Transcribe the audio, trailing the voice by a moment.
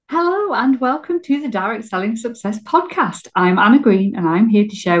Hello and welcome to the Direct Selling Success Podcast. I'm Anna Green and I'm here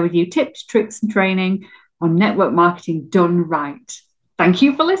to share with you tips, tricks, and training on network marketing done right. Thank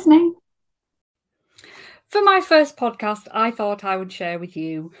you for listening. For my first podcast, I thought I would share with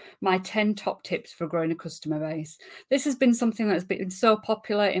you my 10 top tips for growing a customer base. This has been something that's been so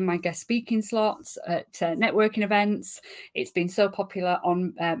popular in my guest speaking slots at networking events. It's been so popular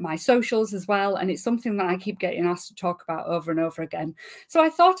on my socials as well. And it's something that I keep getting asked to talk about over and over again. So I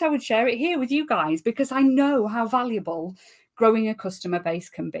thought I would share it here with you guys because I know how valuable growing a customer base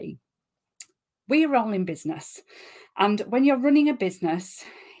can be. We are all in business. And when you're running a business,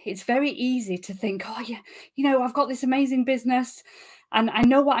 it's very easy to think, oh, yeah, I've got this amazing business and I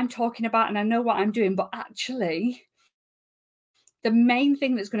know what I'm talking about and I know what I'm doing. But actually, the main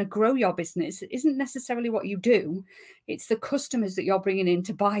thing that's going to grow your business isn't necessarily what you do. It's the customers that you're bringing in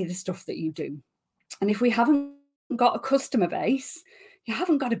to buy the stuff that you do. And if we haven't got a customer base, you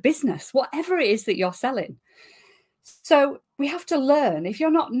haven't got a business, whatever it is that you're selling. So we have to learn, if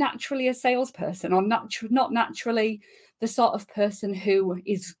you're not naturally a salesperson or not naturally the sort of person who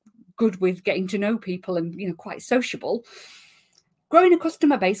is good with getting to know people and, quite sociable, growing a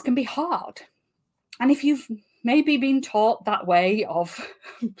customer base can be hard. And if you've maybe been taught that way of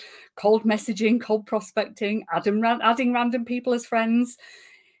cold messaging, cold prospecting, adding random people as friends,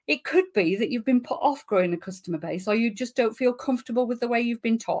 it could be that you've been put off growing a customer base or you just don't feel comfortable with the way you've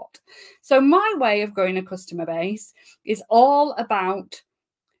been taught. So my way of growing a customer base is all about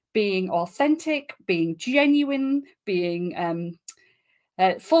being authentic, being genuine, being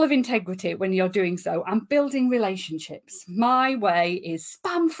full of integrity when you're doing so, and building relationships. My way is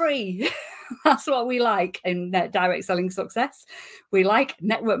spam free. That's what we like in Direct Selling Success. We like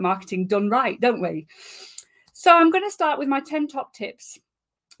network marketing done right, don't we? So I'm going to start with my 10 top tips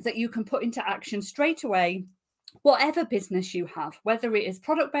that you can put into action straight away, whatever business you have, whether it is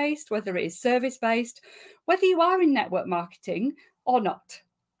product-based, whether it is service-based, whether you are in network marketing or not.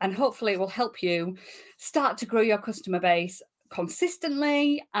 And hopefully it will help you start to grow your customer base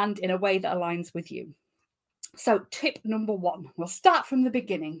consistently and in a way that aligns with you. So tip number 1, we'll start from the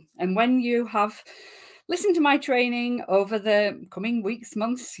beginning. And when you have listened to my training over the coming weeks,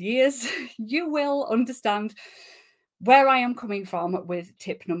 months, years, you will understand where I am coming from with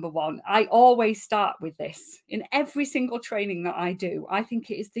tip number 1. I always start with this in every single training that I do. I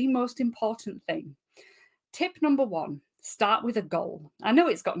think it is the most important thing. Tip number 1, start with a goal. I know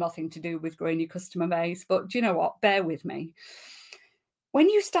it's got nothing to do with growing your customer base, but do you know what? Bear with me. When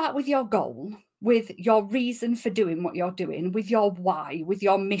you start with your goal, with your reason for doing what you're doing, with your why, with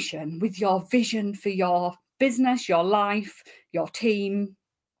your mission, with your vision for your business, your life, your team,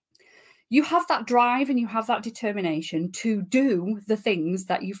 you have that drive and you have that determination to do the things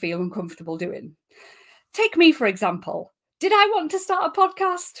that you feel uncomfortable doing. Take me, for example. Did I want to start a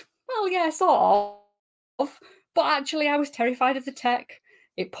podcast? Well, yeah, sort of. But actually, I was terrified of the tech.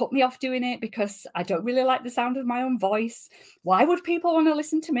 It put me off doing it because I don't really like the sound of my own voice. Why would people want to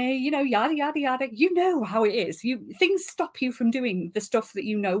listen to me? Yada, yada, yada. You know how it is. Things stop you from doing the stuff that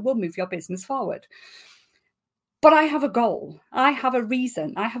you know will move your business forward. But I have a goal. I have a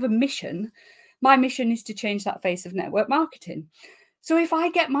reason. I have a mission. My mission is to change that face of network marketing. So if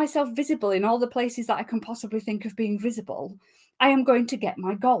I get myself visible in all the places that I can possibly think of being visible, I am going to get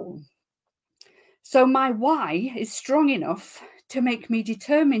my goal. So my why is strong enough to make me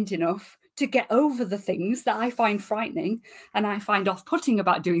determined enough to get over the things that I find frightening and I find off-putting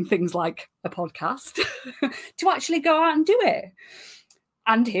about doing things like a podcast to actually go out and do it.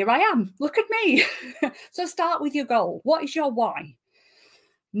 And here I am. Look at me. So start with your goal. What is your why?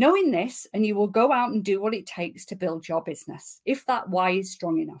 Knowing this, and you will go out and do what it takes to build your business, if that why is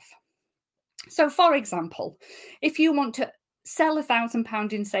strong enough. So, for example, if you want to sell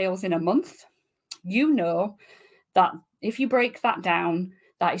 £1,000 in sales in a month, you know that if you break that down,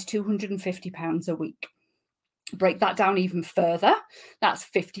 that is £250 a week. Break that down even further, that's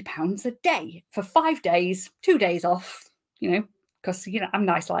 £50 a day for 5 days, 2 days off, because, I'm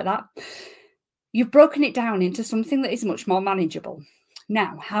nice like that. You've broken it down into something that is much more manageable.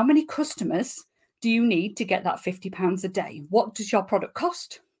 Now, how many customers do you need to get that £50 a day? What does your product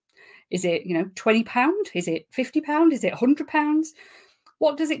cost? Is it, £20? Is it £50? Is it £100?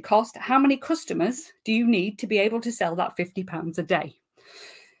 What does it cost? How many customers do you need to be able to sell that £50 a day?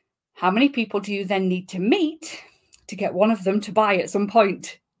 How many people do you then need to meet to get one of them to buy at some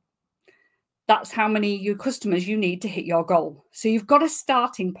point? That's how many your customers you need to hit your goal. So you've got a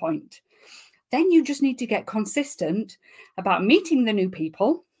starting point. Then you just need to get consistent about meeting the new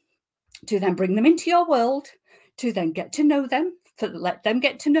people, to then bring them into your world, to then get to know them, to let them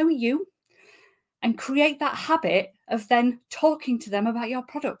get to know you. and create that habit of then talking to them about your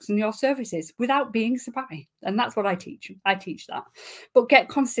products and your services without being surprised. And that's what I teach. I teach that. But get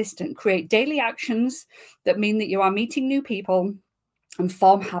consistent, create daily actions that mean that you are meeting new people and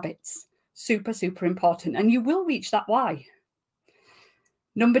form habits. Super, super important. And you will reach that why.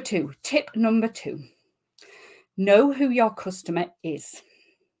 Tip number 2, know who your customer is.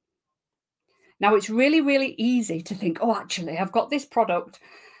 Now, it's really, really easy to think, oh, actually, I've got this product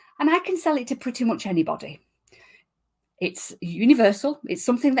and I can sell it to pretty much anybody. It's universal. It's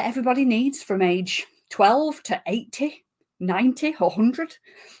something that everybody needs from age 12 to 80, 90, or 100,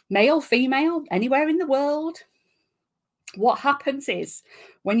 male, female, anywhere in the world. What happens is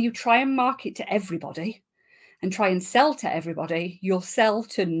when you try and market to everybody and try and sell to everybody, you'll sell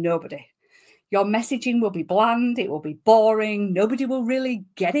to nobody. Your messaging will be bland. It will be boring. Nobody will really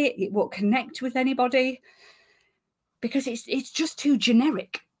get it. It won't connect with anybody because it's just too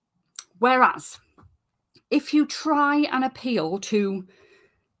generic. Whereas if you try and appeal to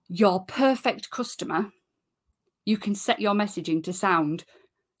your perfect customer, you can set your messaging to sound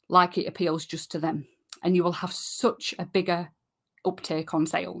like it appeals just to them, and you will have such a bigger uptake on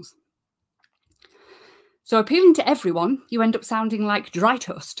sales. So appealing to everyone, you end up sounding like dry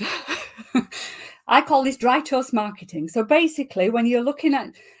toast. I call this dry toast marketing. So basically, when you're looking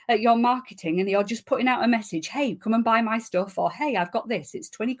at your marketing and you're just putting out a message, hey, come and buy my stuff, or hey, I've got this, it's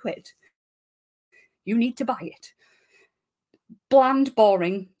 20 quid. You need to buy it. Bland,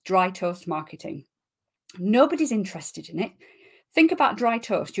 boring, dry toast marketing. Nobody's interested in it. Think about dry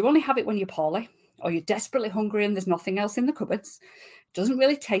toast. You only have it when you're poorly or you're desperately hungry and there's nothing else in the cupboards. It doesn't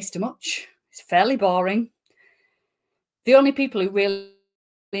really taste much. It's fairly boring. The only people who really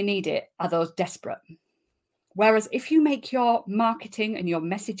need it are those desperate. Whereas if you make your marketing and your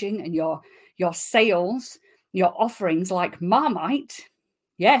messaging and your sales, your offerings like Marmite,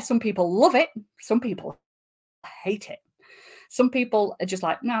 yeah, some people love it. Some people hate it. Some people are just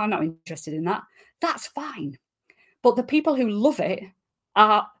like, no, I'm not interested in that. That's fine. But the people who love it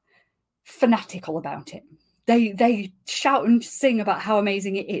are fanatical about it. They shout and sing about how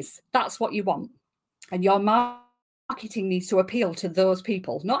amazing it is. That's what you want. And your marketing needs to appeal to those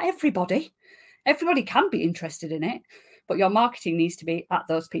people. Not everybody. Everybody can be interested in it, but your marketing needs to be at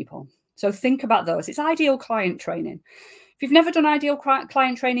those people. So think about those. It's ideal client training. If you've never done ideal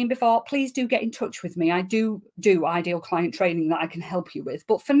client training before, please do get in touch with me. I do ideal client training that I can help you with.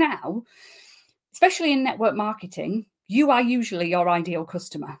 But for now, especially in network marketing, you are usually your ideal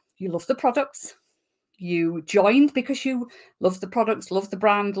customer. You love the products. You joined because you love the products, love the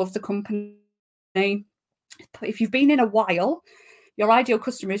brand, love the company. If you've been in a while, your ideal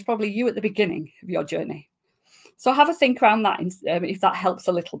customer is probably you at the beginning of your journey. So have a think around that if that helps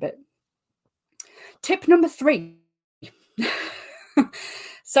a little bit. Tip number 3.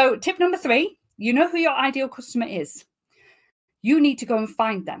 So tip number 3, you know who your ideal customer is. You need to go and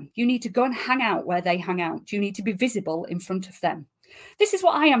find them. You need to go and hang out where they hang out. You need to be visible in front of them. This is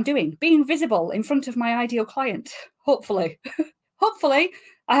what I am doing, being visible in front of my ideal client. Hopefully,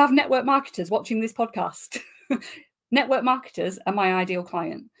 I have network marketers watching this podcast. Network marketers are my ideal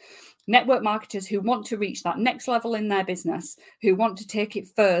client. Network marketers who want to reach that next level in their business, who want to take it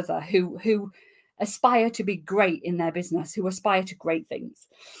further, who aspire to be great in their business, who aspire to great things.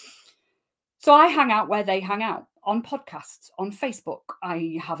 So I hang out where they hang out, on podcasts, on Facebook.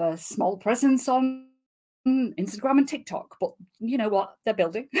 I have a small presence on Instagram and TikTok, but you know what? They're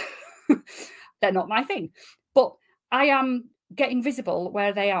building. They're not my thing. But I am getting visible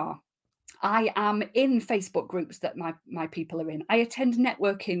where they are. I am in Facebook groups that my people are in. I attend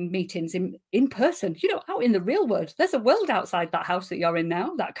networking meetings in person, out in the real world. There's a world outside that house that you're in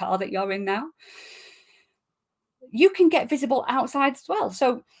now, that car that you're in now. You can get visible outside as well.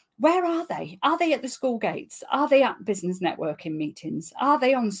 So where are they? Are they at the school gates? Are they at business networking meetings? Are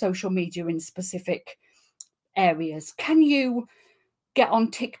they on social media in specific areas? Can you get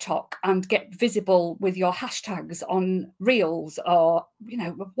on TikTok and get visible with your hashtags on Reels or,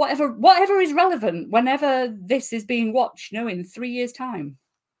 whatever is relevant whenever this is being watched, in 3 years' time?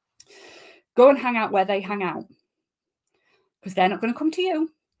 Go and hang out where they hang out because they're not going to come to you.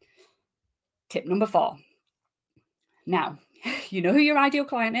 Tip number 4. Now, you know who your ideal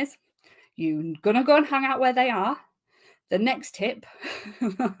client is. You're going to go and hang out where they are. The next tip,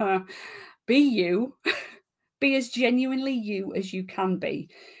 be you. Be as genuinely you as you can be.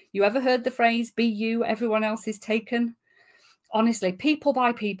 You ever heard the phrase, be you, everyone else is taken? Honestly, people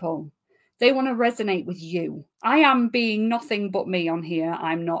buy people. They want to resonate with you. I am being nothing but me on here.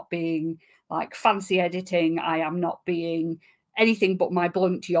 I'm not being like fancy editing. I am not being anything but my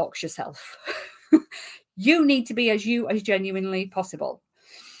blunt Yorkshire self. You need to be as you as genuinely possible.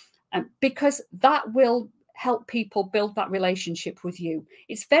 because that will help people build that relationship with you.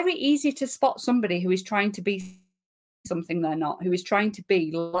 It's very easy to spot somebody who is trying to be something they're not, who is trying to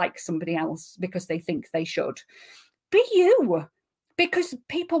be like somebody else because they think they should. Be you, because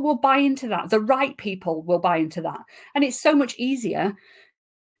people will buy into that. The right people will buy into that. And it's so much easier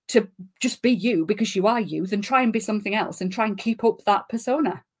to just be you because you are you than try and be something else and try and keep up that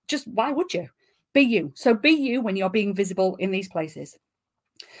persona. Just why would you? Be you. So be you when you're being visible in these places.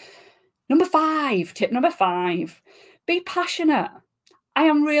 Tip number 5, be passionate. I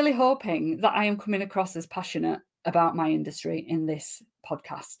am really hoping that I am coming across as passionate about my industry in this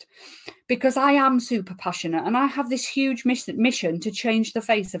podcast, because I am super passionate and I have this huge mission to change the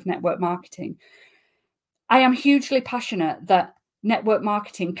face of network marketing. I am hugely passionate that network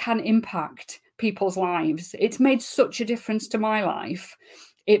marketing can impact people's lives. It's made such a difference to my life.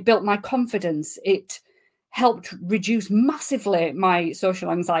 It built my confidence. It helped reduce massively my social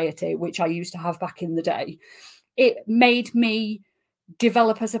anxiety, which I used to have back in the day. It made me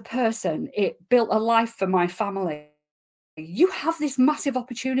develop as a person. It built a life for my family. You have this massive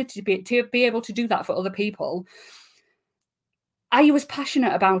opportunity to be able to do that for other people. Are you as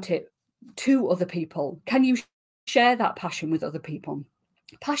passionate about it to other people? Can you share that passion with other people?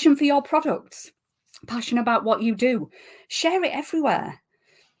 Passion for your products, passion about what you do. Share it everywhere.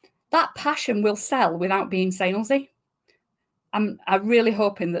 That passion will sell without being salesy. I'm really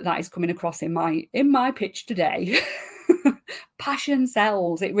hoping that is coming across in my pitch today. Passion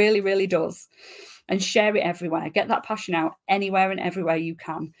sells. It really, really does. And share it everywhere. Get that passion out anywhere and everywhere you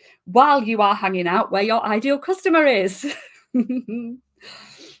can, while you are hanging out where your ideal customer is.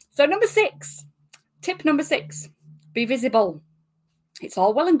 So tip number 6, be visible. It's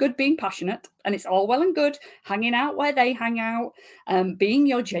all well and good being passionate, and it's all well and good hanging out where they hang out, being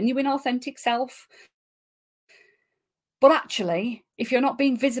your genuine, authentic self. But actually, if you're not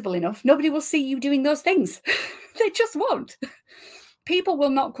being visible enough, nobody will see you doing those things. They just won't. People will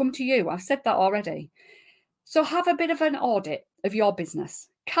not come to you. I've said that already. So have a bit of an audit of your business.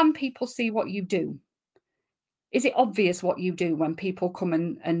 Can people see what you do? Is it obvious what you do when people come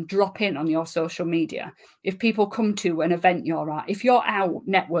and drop in on your social media? If people come to an event you're at, if you're out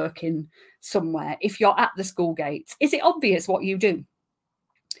networking somewhere, if you're at the school gates, is it obvious what you do?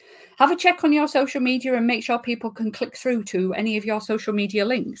 Have a check on your social media and make sure people can click through to any of your social media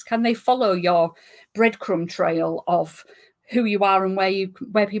links. Can they follow your breadcrumb trail of who you are and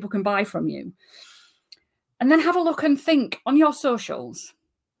where people can buy from you? And then have a look and think on your socials.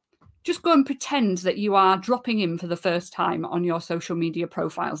 Just go and pretend that you are dropping in for the first time on your social media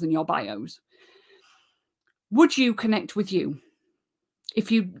profiles and your bios. Would you connect with you?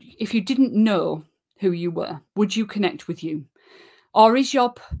 If you didn't know who you were, would you connect with you? Or is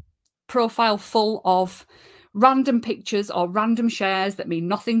your profile full of random pictures or random shares that mean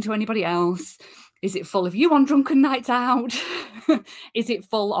nothing to anybody else? Is it full of you on drunken nights out? Is it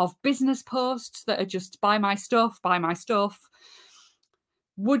full of business posts that are just buy my stuff?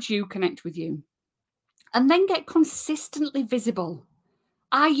 Would you connect with you? And then get consistently visible.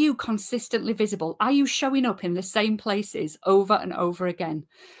 Are you consistently visible? Are you showing up in the same places over and over again?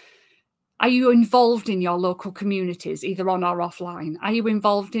 Are you involved in your local communities, either on or offline? Are you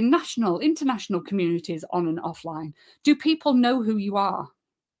involved in national, international communities on and offline? Do people know who you are?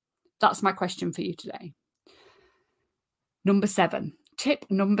 That's my question for you today. Tip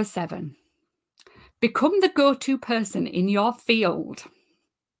number 7. Become the go-to person in your field.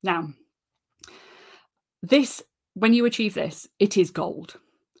 Now, when you achieve this, it is gold.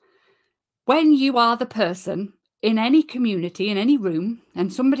 When you are the person in any community, in any room,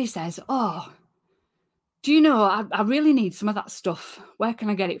 and somebody says, "Oh, do you know, I really need some of that stuff. Where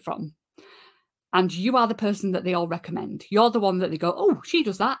can I get it from?" And you are the person that they all recommend. You're the one that they go, "Oh, she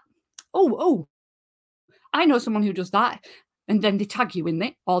does that. Oh, I know someone who does that." And then they tag you in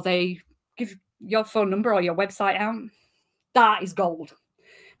it, or they give your phone number or your website out. That is gold,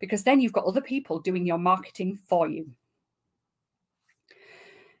 because then you've got other people doing your marketing for you.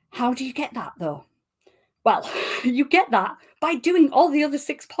 How do you get that, though? Well, you get that by doing all the other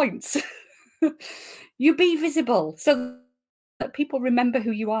 6 points. You be visible so that people remember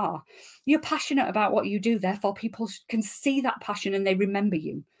who you are. You're passionate about what you do, therefore people can see that passion and they remember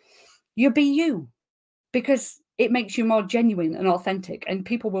you. You be you, because it makes you more genuine and authentic, and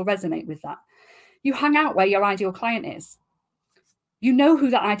people will resonate with that. You hang out where your ideal client is. You know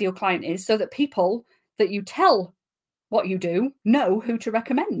who that ideal client is, so that people that you tell what you do know who to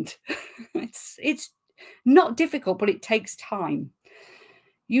recommend. It's not difficult, but it takes time.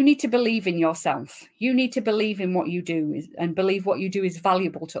 You need to believe in yourself. You need to believe in what you do and believe what you do is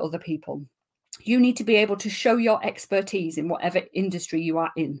valuable to other people. You need to be able to show your expertise in whatever industry you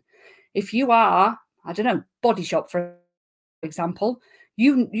are in. If you are, I don't know, Body Shop, for example,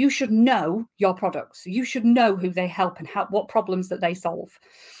 you should know your products. You should know who they help and what problems that they solve.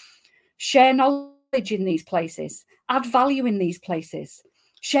 Share knowledge in these places. Add value in these places.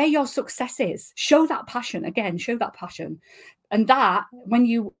 Share your successes. Show that passion. Again, show that passion. And that, when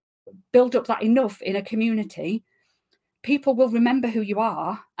you build up that enough in a community, people will remember who you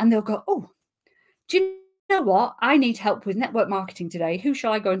are and they'll go, oh, do you know what? I need help with network marketing today. Who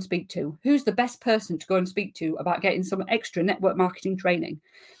shall I go and speak to? Who's the best person to go and speak to about getting some extra network marketing training?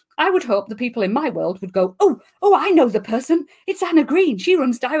 I would hope the people in my world would go, oh, I know the person. It's Anna Green. She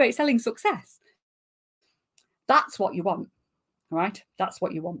runs Direct Selling Success. That's what you want, right? That's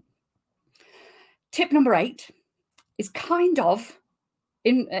what you want. Tip number 8 is kind of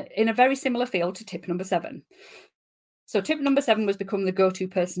in a very similar field to tip number 7. So tip number 7 was become the go-to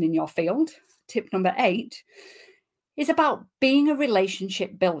person in your field. Tip number 8 is about being a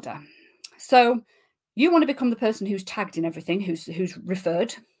relationship builder. So you want to become the person who's tagged in everything, who's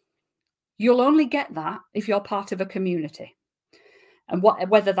referred. You'll only get that if you're part of a community. And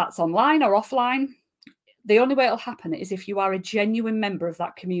whether that's online or offline, the only way it'll happen is if you are a genuine member of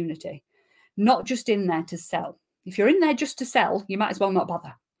that community, not just in there to sell. If you're in there just to sell, you might as well not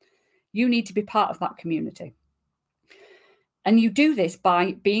bother. You need to be part of that community. And you do this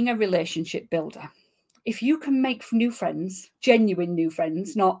by being a relationship builder. If you can make new friends, genuine new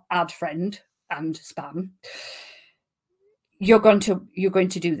friends, not add friend and spam, you're going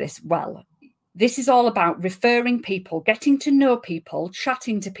to do this well. This is all about referring people, getting to know people,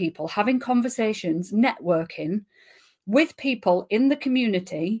 chatting to people, having conversations, networking with people in the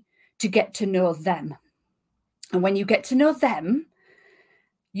community to get to know them. And when you get to know them,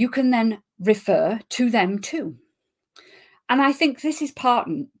 you can then refer to them too. And I think this is part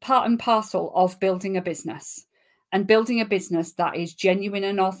and parcel of building a business, and building a business that is genuine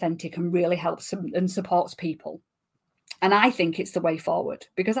and authentic and really helps and supports people. And I think it's the way forward,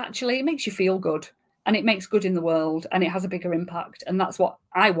 because actually it makes you feel good and it makes good in the world and it has a bigger impact. And that's what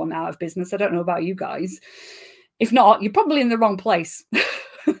I want out of business. I don't know about you guys. If not, you're probably in the wrong place.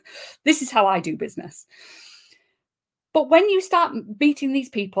 This is how I do business. But when you start meeting these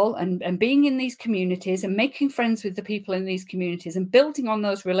people and being in these communities and making friends with the people in these communities and building on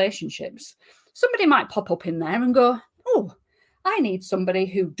those relationships, somebody might pop up in there and go, oh, I need somebody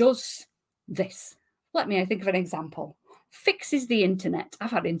who does this. Let me think of an example. Fixes the internet.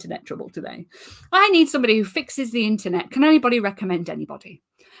 I've had internet trouble today. I need somebody who fixes the internet. Can anybody recommend anybody?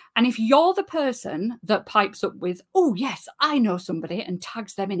 And if you're the person that pipes up with, oh, yes, I know somebody, and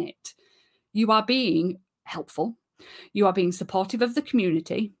tags them in it, you are being helpful. You are being supportive of the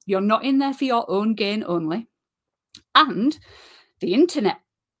community. You're not in there for your own gain only. And the internet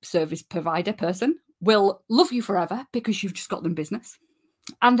service provider person will love you forever because you've just got them business.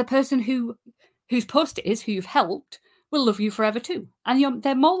 And the person whose post it is, who you've helped, will love you forever too. And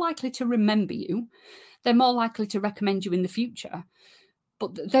they're more likely to remember you. They're more likely to recommend you in the future.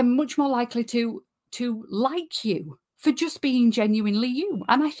 But they're much more likely to like you for just being genuinely you.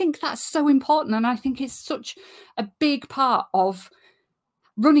 And I think that's so important. And I think it's such a big part of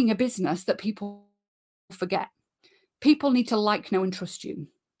running a business that people forget. People need to like, know, and trust you.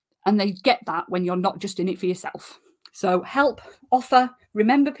 And they get that when you're not just in it for yourself. So help, offer,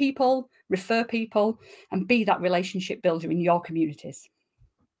 remember people, refer people, and be that relationship builder in your communities.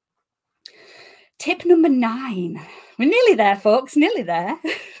 Tip number 9. We're nearly there, folks, nearly there.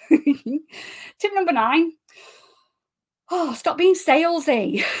 Tip number 9. Oh, stop being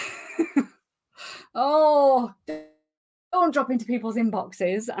salesy. Oh, don't drop into people's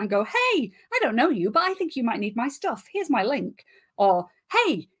inboxes and go, hey, I don't know you, but I think you might need my stuff. Here's my link. Or,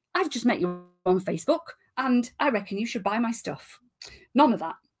 hey, I've just met you on Facebook and I reckon you should buy my stuff. None of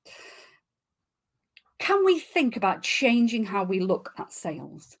that. Can we think about changing how we look at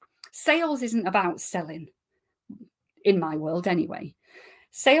sales? Sales isn't about selling, in my world anyway.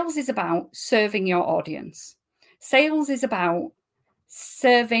 Sales is about serving your audience. Sales is about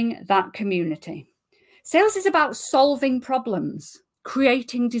serving that community. Sales is about solving problems,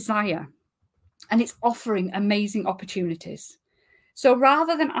 creating desire, and it's offering amazing opportunities. So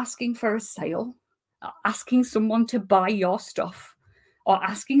rather than asking for a sale, asking someone to buy your stuff, or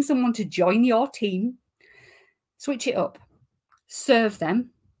asking someone to join your team, switch it up. Serve them,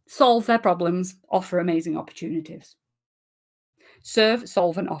 solve their problems, offer amazing opportunities. Serve,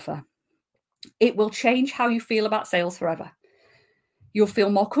 solve, and offer. It will change how you feel about sales forever. You'll feel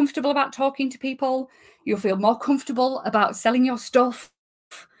more comfortable about talking to people. You'll feel more comfortable about selling your stuff.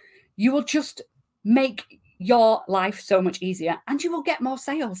 You will just make your life so much easier, and you will get more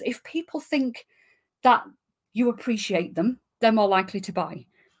sales. If people think that you appreciate them, they're more likely to buy.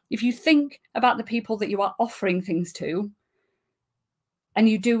 If you think about the people that you are offering things to, and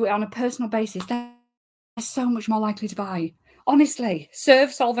you do it on a personal basis, they're so much more likely to buy. Honestly,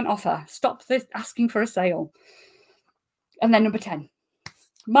 serve, solve, and offer. Stop this asking for a sale. And then number 10,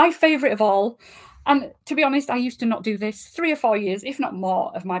 my favorite of all. And to be honest, I used to not do this 3 or 4 years, if not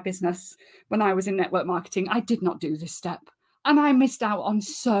more, of my business when I was in network marketing. I did not do this step. And I missed out on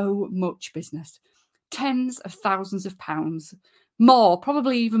so much business, tens of thousands of pounds, more,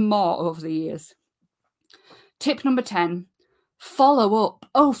 probably even more over the years. Tip number 10, follow up.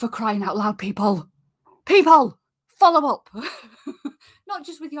 Oh, for crying out loud, people. People, follow up. Not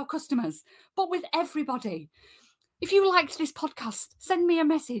just with your customers, but with everybody. If you liked this podcast, send me a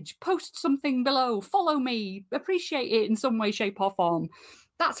message, post something below, follow me, appreciate it in some way, shape, or form.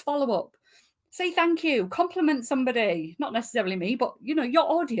 That's follow up. Say thank you, compliment somebody, not necessarily me, but your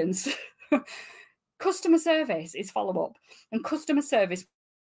audience. Customer service is follow up, and customer service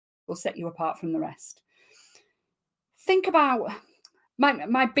will set you apart from the rest. Think about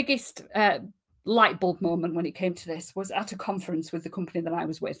my biggest light bulb moment when it came to this was at a conference with the company that I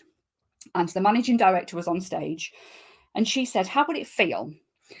was with. And the managing director was on stage, and she said, how would it feel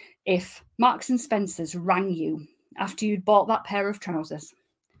if Marks and Spencer's rang you after you'd bought that pair of trousers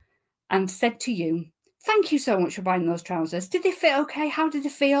and said to you, thank you so much for buying those trousers. Did they fit okay? How did they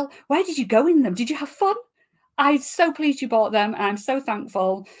feel? Where did you go in them? Did you have fun? I'm so pleased you bought them. I'm so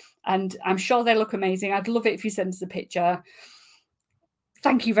thankful. And I'm sure they look amazing. I'd love it if you send us a picture.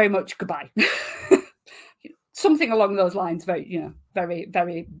 Thank you very much. Goodbye. Something along those lines. Very, very,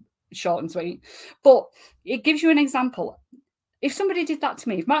 very short and sweet. But it gives you an example. If somebody did that to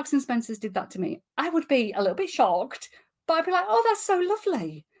me, if Marks and Spencer's did that to me, I would be a little bit shocked, but I'd be like, oh, that's so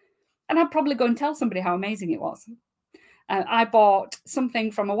lovely. And I'd probably go and tell somebody how amazing it was. I bought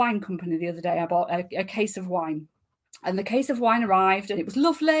something from a wine company the other day. I bought a case of wine, and the case of wine arrived and it was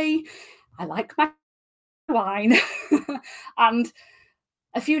lovely. I like my wine. And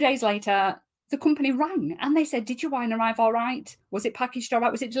a few days later, the company rang and they said, did your wine arrive all right? Was it packaged all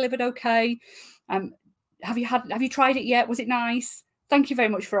right? Was it delivered okay? Have you tried it yet? Was it nice? Thank you very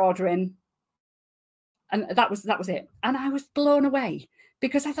much for ordering. And that was it. And I was blown away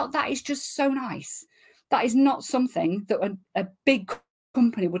because I thought that is just so nice. That is not something that a big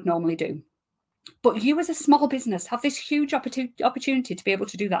company would normally do. But you as a small business have this huge opportunity to be able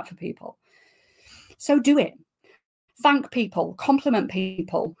to do that for people. So do it. Thank people, compliment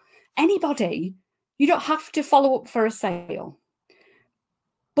people, anybody. You don't have to follow up for a sale.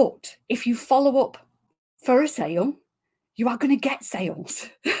 But if you follow up for a sale, you are going to get sales.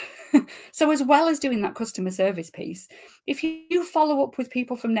 So as well as doing that customer service piece, if you follow up with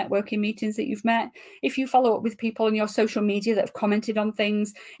people from networking meetings that you've met, if you follow up with people on your social media that have commented on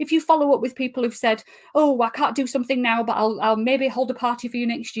things, if you follow up with people who've said, oh, I can't do something now, but I'll maybe hold a party for you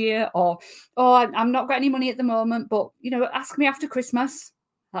next year, or oh, I'm not got any money at the moment, but ask me after Christmas.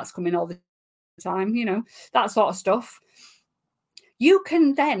 That's coming all the time, that sort of stuff. You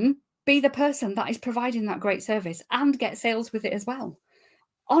can then be the person that is providing that great service and get sales with it as well.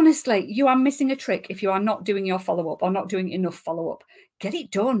 Honestly, you are missing a trick if you are not doing your follow-up or not doing enough follow-up. Get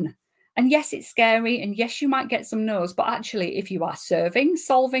it done. And yes, it's scary. And yes, you might get some no's. But actually, if you are serving,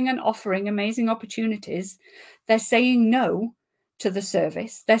 solving, and offering amazing opportunities, they're saying no to the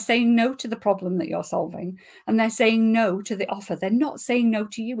service. They're saying no to the problem that you're solving. And they're saying no to the offer. They're not saying no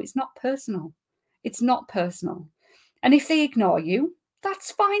to you. It's not personal. It's not personal. And if they ignore you,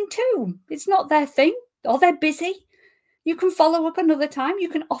 that's fine too. It's not their thing, or they're busy. You can follow up another time. You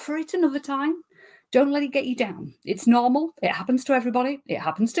can offer it another time. Don't let it get you down. It's normal. It happens to everybody. It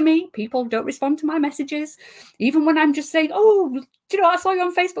happens to me. People don't respond to my messages. Even when I'm just saying, oh, do you know, I saw you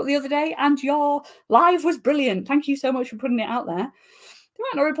on Facebook the other day and your live was brilliant. Thank you so much for putting it out there. They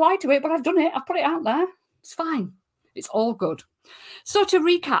might not reply to it, but I've done it. I've put it out there. It's fine. It's all good. So to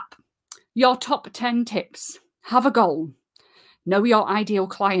recap, your top 10 tips. Have a goal. Know your ideal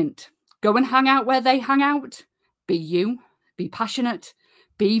client. Go and hang out where they hang out. Be you, be passionate,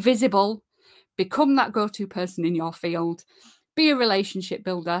 be visible, become that go-to person in your field, be a relationship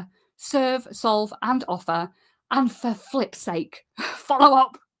builder, serve, solve, and offer, and for flip's sake, follow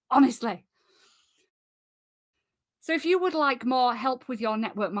up, honestly. So if you would like more help with your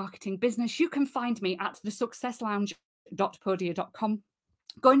network marketing business, you can find me at thesuccesslounge.podia.com.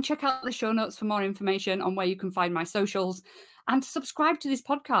 Go and check out the show notes for more information on where you can find my socials, and subscribe to this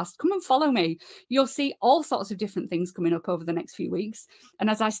podcast. Come and follow me. You'll see all sorts of different things coming up over the next few weeks. And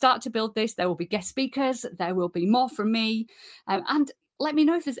as I start to build this, there will be guest speakers. There will be more from me. And let me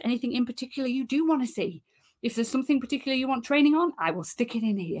know if there's anything in particular you do want to see. If there's something particular you want training on, I will stick it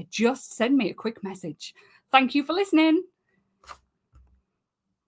in here. Just send me a quick message. Thank you for listening.